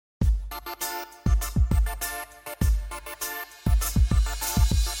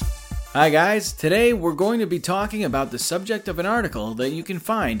Hi guys, today we're going to be talking about the subject of an article that you can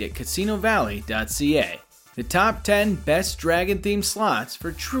find at casinovalley.ca. The top 10 best dragon-themed slots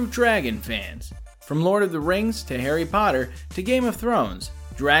for true dragon fans. From Lord of the Rings to Harry Potter to Game of Thrones,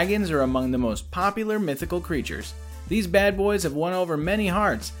 dragons are among the most popular mythical creatures. These bad boys have won over many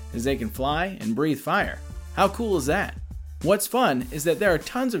hearts as they can fly and breathe fire. How cool is that? What's fun is that there are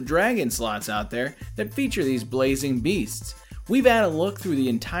tons of dragon slots out there that feature these blazing beasts. We've had a look through the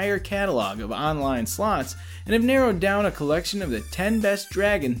entire catalog of online slots and have narrowed down a collection of the 10 best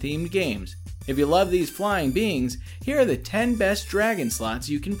dragon-themed games. If you love these flying beings, here are the 10 best dragon slots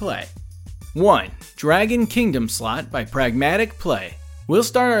you can play. 1. Dragon Kingdom slot by Pragmatic Play. We'll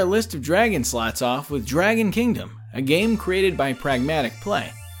start our list of dragon slots off with Dragon Kingdom, a game created by Pragmatic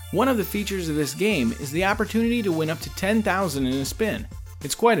Play. One of the features of this game is the opportunity to win up to 10,000 in a spin.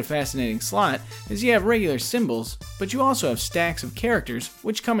 It's quite a fascinating slot, as you have regular symbols, but you also have stacks of characters,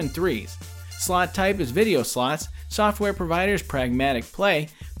 which come in threes. Slot type is video slots, software providers Pragmatic Play,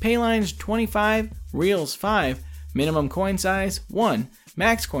 paylines 25, reels 5, minimum coin size 1,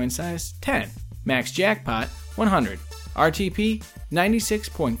 max coin size 10, max jackpot 100, RTP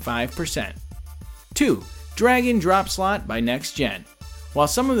 96.5%. 2. Dragon Drop slot by Next Gen. While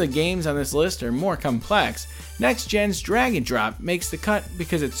some of the games on this list are more complex, Next Gen's Dragon Drop makes the cut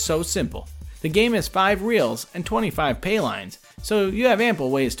because it's so simple. The game has 5 reels and 25 paylines, so you have ample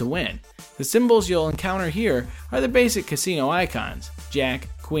ways to win. The symbols you'll encounter here are the basic casino icons: Jack,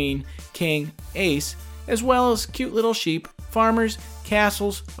 Queen, King, Ace, as well as cute little sheep, farmers,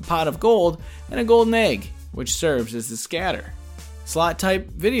 castles, a pot of gold, and a golden egg, which serves as the scatter. Slot type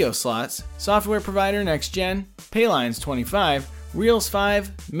video slots, software provider Next Gen, paylines 25, reels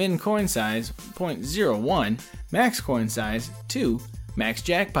 5, min coin size 0.01, max coin size 2, max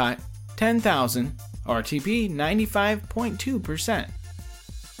jackpot 10,000, RTP 95.2%.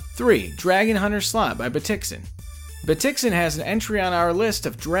 3. Dragon Hunter slot by Batixen. Batixen has an entry on our list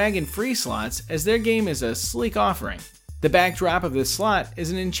of dragon-free slots as their game is a sleek offering. The backdrop of this slot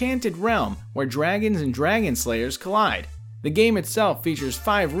is an enchanted realm where dragons and dragon slayers collide. The game itself features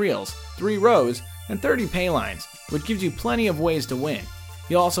 5 reels, 3 rows, and 30 paylines, which gives you plenty of ways to win.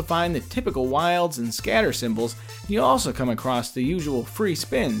 You'll also find the typical wilds and scatter symbols, and you'll also come across the usual free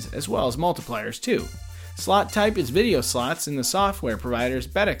spins as well as multipliers too. Slot type is video slots in the software providers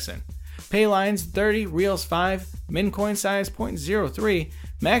Betixen. Paylines 30, reels 5, min coin size 0.03,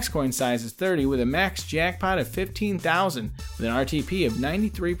 max coin size is 30 with a max jackpot of 15,000 with an RTP of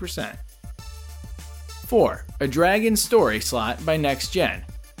 93%. 4. A Dragon Story slot by Next Gen.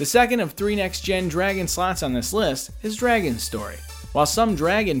 The second of 3 Next Gen dragon slots on this list is Dragon Story. While some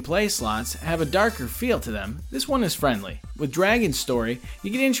dragon play slots have a darker feel to them, this one is friendly. With Dragon Story, you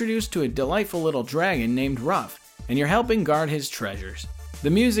get introduced to a delightful little dragon named Ruff, and you're helping guard his treasures. The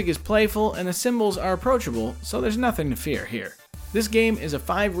music is playful and the symbols are approachable, so there's nothing to fear here. This game is a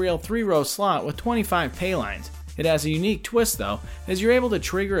 5-reel, 3-row slot with 25 paylines. It has a unique twist though, as you're able to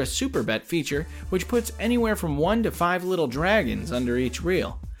trigger a super bet feature which puts anywhere from 1 to 5 little dragons under each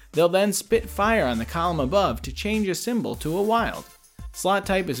reel. They'll then spit fire on the column above to change a symbol to a wild. Slot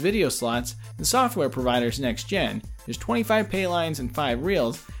type is video slots, and software providers Next Gen. There's 25 paylines and 5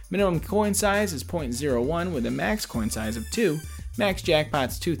 reels, minimum coin size is 0.01 with a max coin size of 2, max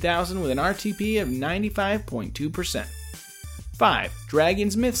jackpot's 2,000 with an RTP of 95.2%. 5.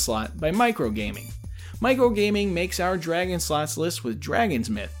 Dragon's Myth slot by Microgaming. Microgaming makes our dragon slots list with Dragon's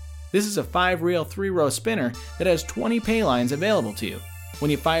Myth. This is a 5-reel, 3-row spinner that has 20 paylines available to you.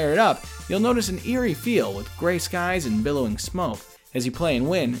 When you fire it up, you'll notice an eerie feel with gray skies and billowing smoke. As you play and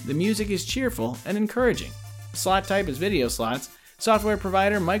win, the music is cheerful and encouraging. Slot type is video slots, software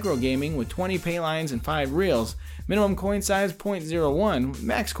provider Microgaming with 20 paylines and 5 reels, minimum coin size 0.01,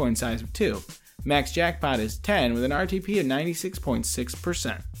 max coin size of 2. Max jackpot is 10 with an RTP of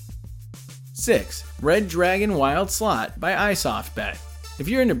 96.6%. 6. Red Dragon Wild slot by iSoftBet. If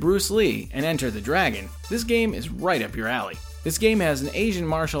you're into Bruce Lee and Enter the Dragon, this game is right up your alley. This game has an Asian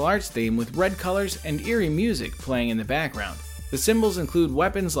martial arts theme with red colors and eerie music playing in the background. The symbols include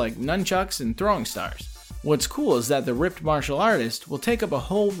weapons like nunchucks and throwing stars. What's cool is that the ripped martial artist will take up a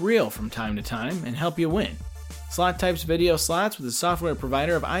whole reel from time to time and help you win. Slot types video slots with the software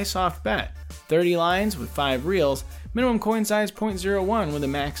provider of iSoftBet. 30 lines with 5 reels, minimum coin size 0.01 with a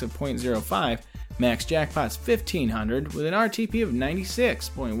max of 0.05, max jackpot's 1,500 with an RTP of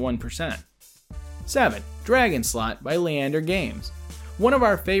 96.1%. 7. Dragon Slot by Leander Games. One of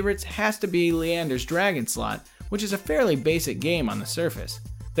our favorites has to be Leander's Dragon Slot, which is a fairly basic game on the surface.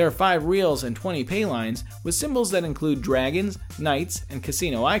 There are 5 reels and 20 pay lines with symbols that include dragons, knights, and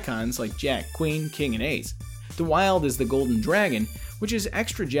casino icons like Jack, Queen, King, and Ace. The wild is the golden dragon, which is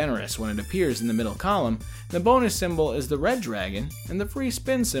extra generous when it appears in the middle column. The bonus symbol is the red dragon, and the free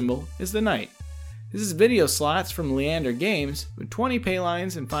spin symbol is the knight. This is video slots from Leander Games with 20 pay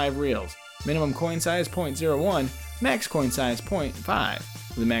lines and 5 reels. Minimum coin size 0.01, max coin size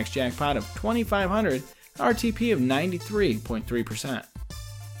 0.5, with a max jackpot of 2,500, RTP of 93.3%.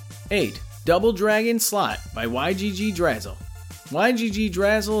 8. Double Dragon Slot by YGG Drazzle. YGG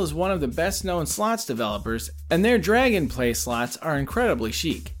Drazzle is one of the best known slots developers, and their dragon play slots are incredibly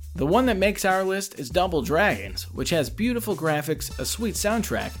chic. The one that makes our list is Double Dragons, which has beautiful graphics, a sweet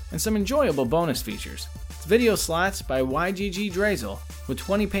soundtrack, and some enjoyable bonus features. It's video slots by YGG Drazzle with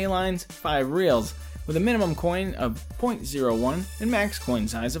 20 pay lines, 5 reels, with a minimum coin of 0.01 and max coin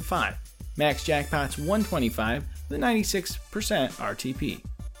size of 5. Max jackpots 125 with a 96% RTP.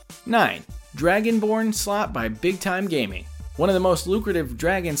 9. Dragonborn Slot by Big Time Gaming. One of the most lucrative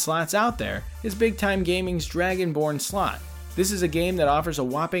dragon slots out there is Big Time Gaming's Dragonborn Slot. This is a game that offers a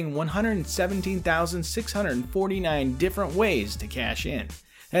whopping 117,649 different ways to cash in.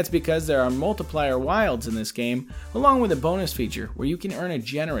 That's because there are multiplier wilds in this game, along with a bonus feature where you can earn a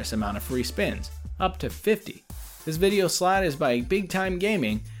generous amount of free spins, up to 50. This video slot is by Big Time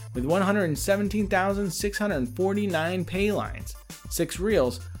Gaming with 117,649 pay lines, 6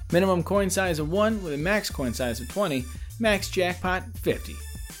 reels, minimum coin size of 1 with a max coin size of 20, max jackpot 50.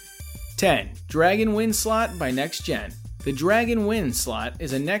 10. Dragon Win Slot by Next Gen. The Dragon Win Slot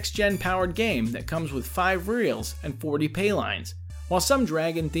is a next-gen powered game that comes with 5 reels and 40 pay lines. While some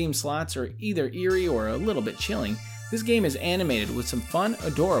dragon-themed slots are either eerie or a little bit chilling, this game is animated with some fun,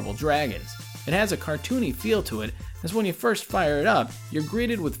 adorable dragons. It has a cartoony feel to it, as when you first fire it up, you're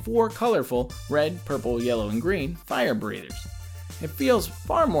greeted with 4 colorful red, purple, yellow, and green fire breathers. It feels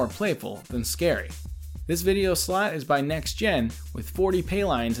far more playful than scary. This video slot is by Next Gen with 40 pay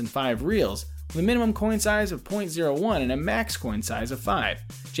lines and 5 reels, with a minimum coin size of 0.01 and a max coin size of 5.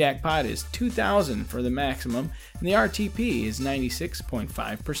 Jackpot is 2,000 for the maximum, and the RTP is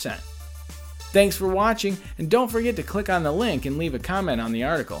 96.5%. Thanks for watching, and don't forget to click on the link and leave a comment on the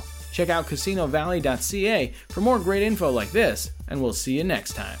article. Check out CasinoValley.ca for more great info like this, and we'll see you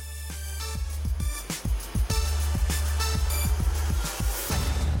next time.